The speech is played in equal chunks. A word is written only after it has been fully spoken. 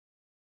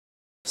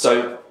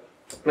So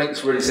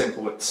Blinc's really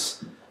simple.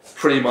 It's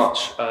pretty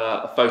much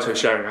a photo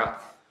sharing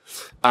app,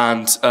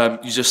 and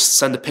you just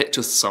send a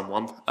picture to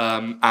someone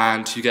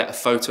and you get a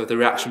photo of the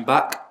reaction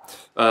back.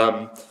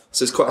 So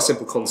it's quite a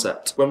simple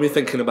concept. When we were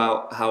thinking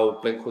about how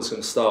Blinc was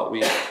going to start,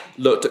 we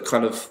looked at the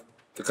kind of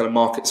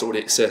markets that already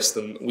exist,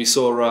 and we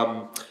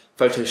saw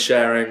photo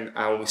sharing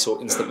and we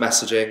saw instant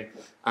messaging,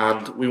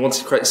 and we wanted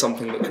to create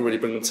something that could really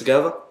bring them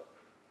together.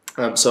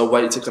 So a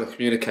way to kind of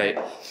communicate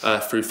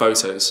through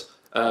photos.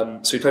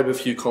 So we played with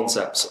a few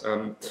concepts,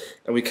 and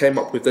we came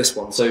up with this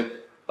one. So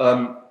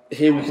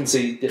here we can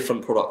see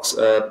different photos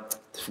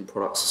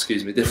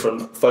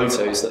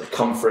that have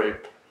come through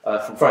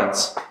from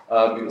friends.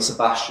 We've got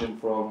Sebastian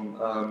from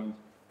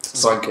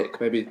Sidekick.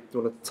 Maybe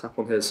you want to tap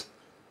on his?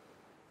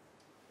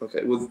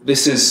 Okay, well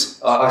this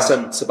is, I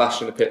sent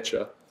Sebastian a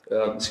picture,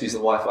 excuse the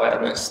Wi-Fi,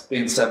 and it's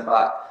been sent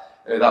back.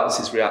 That was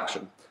his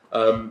reaction.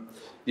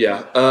 He's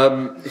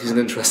an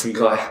interesting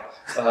guy.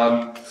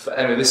 But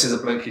anyway, this is a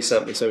Blinc he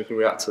sent me so we can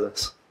react to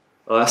this.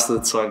 Oh, that's the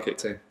Sidekick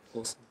team.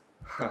 Awesome.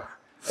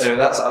 Anyway,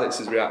 that's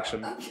Alex's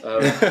reaction. Nice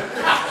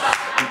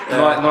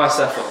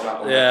effort on that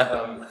one.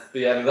 Yeah. But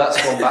yeah, that's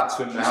gone back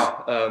to him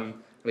now, and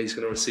he's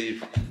going to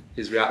receive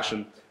his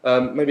reaction.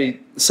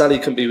 Maybe Sally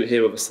couldn't be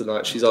here with us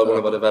tonight. She's one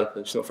of our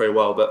developers. She's not very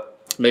well,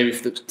 but maybe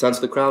if you turn to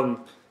the crowd and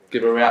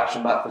give a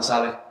reaction back for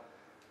Sally.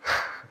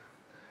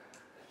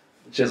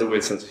 She has a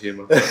weird sense of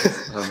humour.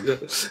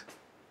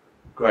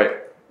 Great,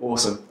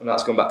 awesome, and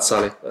that's gone back to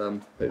Sally.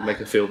 Maybe make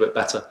her feel a bit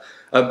better.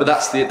 But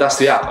that's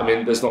the app. I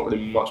mean, there's not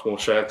really much more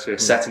shown.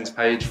 There's a settings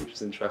page, which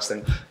is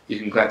interesting. You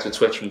can connect to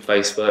Twitter and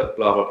Facebook,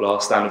 blah blah blah,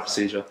 standard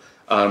procedure.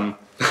 What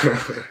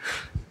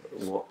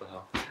the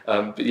hell?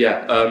 But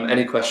yeah,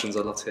 any questions?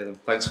 I'd love to hear them.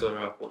 Thanks for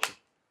watching.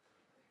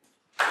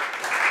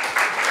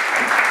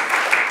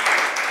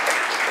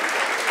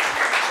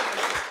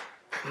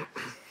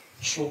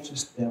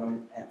 Shortest demo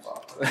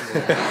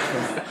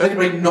ever.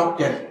 Anybody not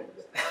get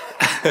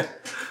it?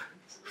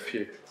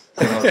 Phew.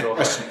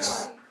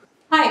 Questions?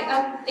 Hi,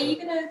 are you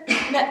going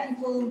to let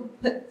people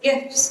put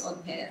GIFs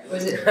on here, or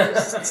is it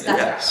just static?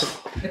 Yes.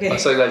 Okay. I'm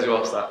so glad you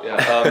asked that.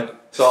 Yeah.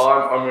 So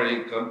I'm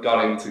really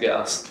gunning to get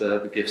us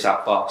the GIFs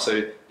out fast.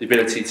 So the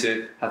ability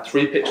to have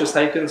 3 pictures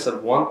taken instead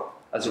of 1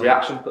 as a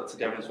reaction put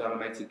together into an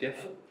animated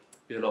GIF would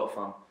be a lot of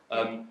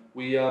fun.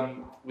 We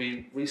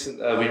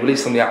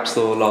released on the App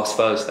Store last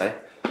Thursday,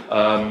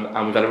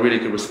 and we've had a really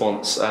good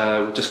response.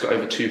 We've just got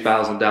over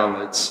 2,000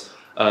 downloads,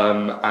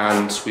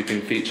 and we've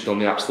been featured on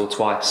the App Store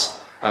twice.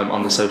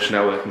 On the social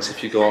networking, so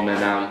if you go on there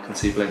now, you can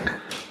see Blinc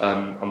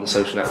on the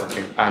social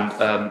networking,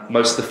 and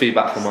most of the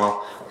feedback from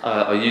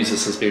our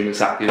users has been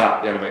exactly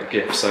that, the animated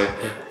GIF. So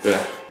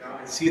yeah.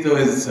 I see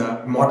those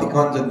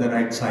emoticons on the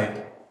right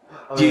side.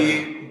 Do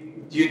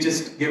you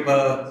just give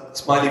a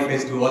smiley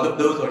face to all of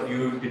those, or do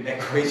you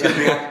detect facial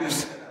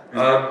reactions?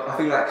 I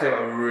think that came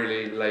at a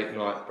really late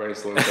night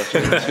brainstorming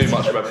session, too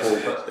much Red Bull,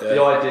 but the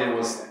idea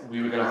was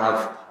we were going to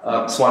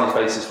have smiley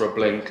faces for a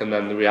Blinc, and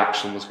then the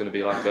reaction was going to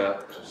be like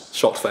a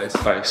shocked face.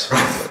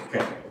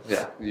 Okay.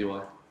 Yeah,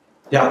 UI.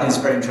 Yeah, I think it's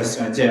a very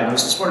interesting idea. I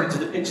was just wondering, do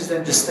the pictures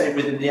then just stay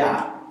within the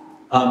app?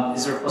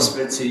 Is there a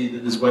possibility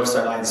that there's a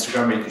website like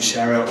Instagram where you can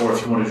share it, or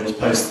if you want to just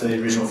post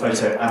the original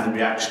photo and the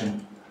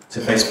reaction to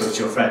Facebook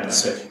to your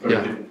friends? So if you've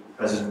got a good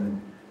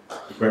president,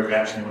 a great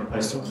reaction, you want to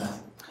post it on there?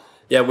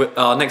 Yeah,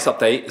 our next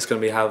update is going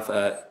to be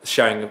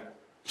sharing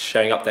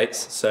updates.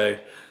 So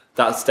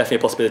that's definitely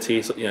a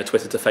possibility. So,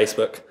 Twitter to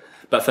Facebook.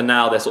 But for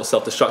now, they're sort of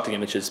self-destructing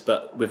images.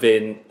 But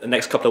within the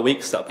next couple of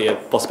weeks, that'll be a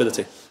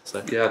possibility.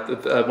 So yeah,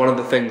 one of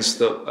the things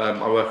that I'm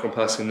working on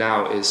personally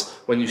now is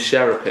when you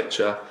share a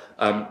picture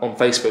on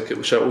Facebook, it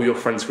will show all your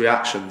friends'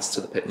 reactions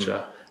to the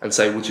picture and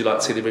say, "Would you like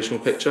to see the original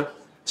picture?"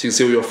 So you can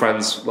see all your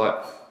friends like,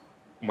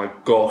 "Oh my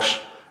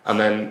gosh." And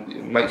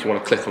then make you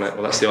want to click on it.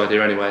 Well, that's the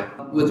idea anyway.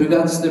 With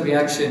regards to the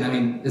reaction, I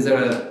mean, is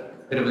there a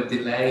bit of a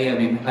delay? I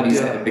mean, how do you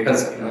say it?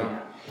 Because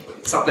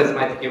sometimes it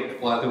might take you a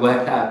while to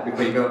work out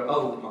before you go,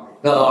 oh my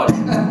god,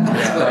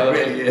 that's what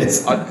it really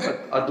is.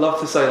 I'd love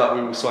to say like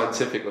we were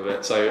scientific with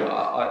it. So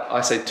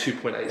I say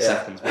 2.8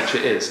 seconds, which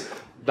it is.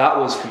 That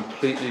was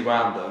completely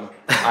random,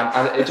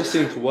 and it just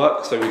seemed to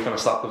work, so we kind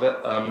of stuck with it.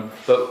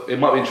 But it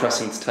might be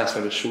interesting to test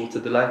maybe a shorter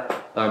delay.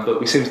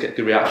 But we seem to get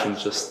good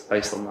reactions just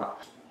based on that.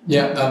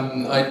 Yeah,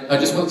 I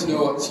just want to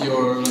know what's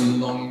your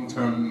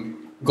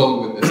long-term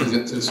goal with this. Is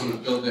it to sort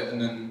of build it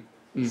and then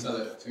sell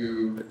it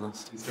to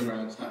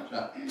Instagram,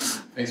 Snapchat,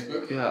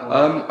 Facebook?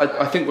 Yeah,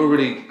 I think we're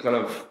really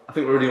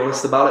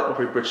honest about it.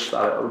 We're very British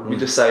about it. We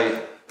just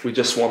say we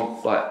just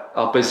want like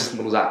our business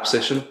model's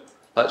acquisition.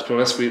 To be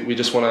honest, we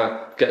just want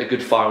to get a good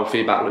viral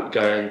feedback loop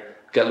going,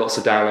 get lots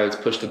of downloads,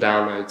 push the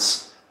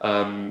downloads.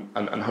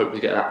 And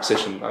hopefully get an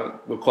acquisition.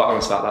 We're quite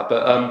honest about that.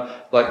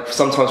 But like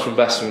sometimes for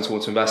investors and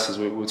talk to investors,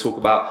 we'll talk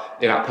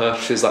about in-app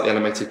purchases like the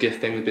animated GIF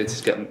thing. We'd be able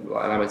to get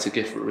like, an animated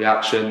GIF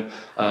reaction.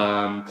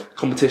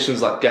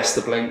 Competitions like guess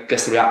the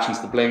reaction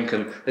to the Blinc,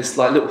 and it's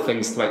like little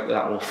things to make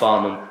that more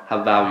fun and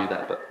have value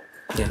there. But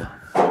yeah.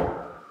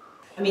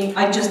 I mean,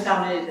 I just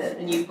downloaded it,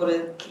 and you've got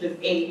a sort of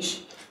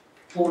age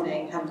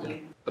warning, haven't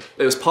you?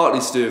 It was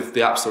partly to do with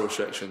the App Store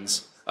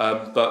restrictions.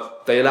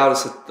 but they allowed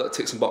us to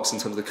tick some boxes in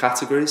terms of the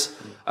categories,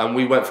 and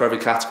we went for every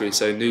category.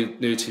 So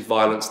nudity,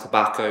 violence,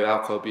 tobacco,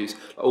 alcohol abuse,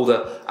 all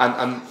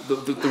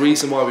the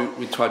reason why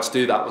we tried to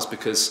do that was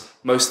because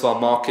most of our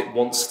market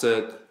wants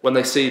to, when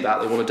they see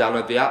that, they want to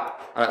download the app.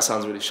 And that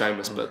sounds really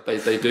shameless, but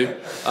they do.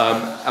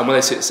 And when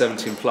they see it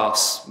 17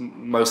 plus,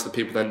 most of the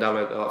people then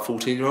download like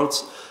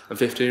 14-year-olds and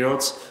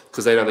 15-year-olds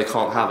because they know they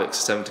can't have it 'cause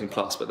it's 17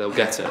 plus, but they'll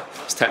get it.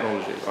 It's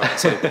technology, right?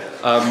 So,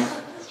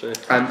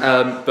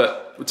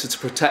 but to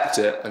protect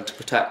it and to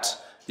protect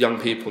young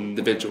people and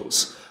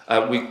individuals,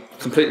 we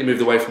completely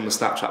moved away from the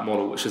Snapchat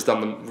model, which has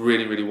done them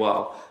really, really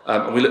well.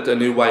 And we looked at a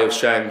new way of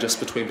sharing just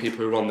between people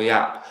who are on the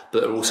app,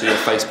 but are also your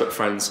Facebook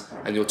friends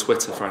and your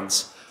Twitter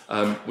friends.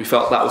 We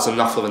felt that was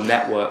enough of a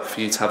network for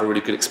you to have a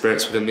really good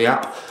experience within the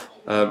app,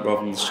 rather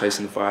than just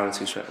chasing the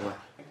virality straight away.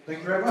 Thank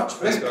you very much.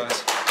 Thanks,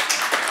 guys.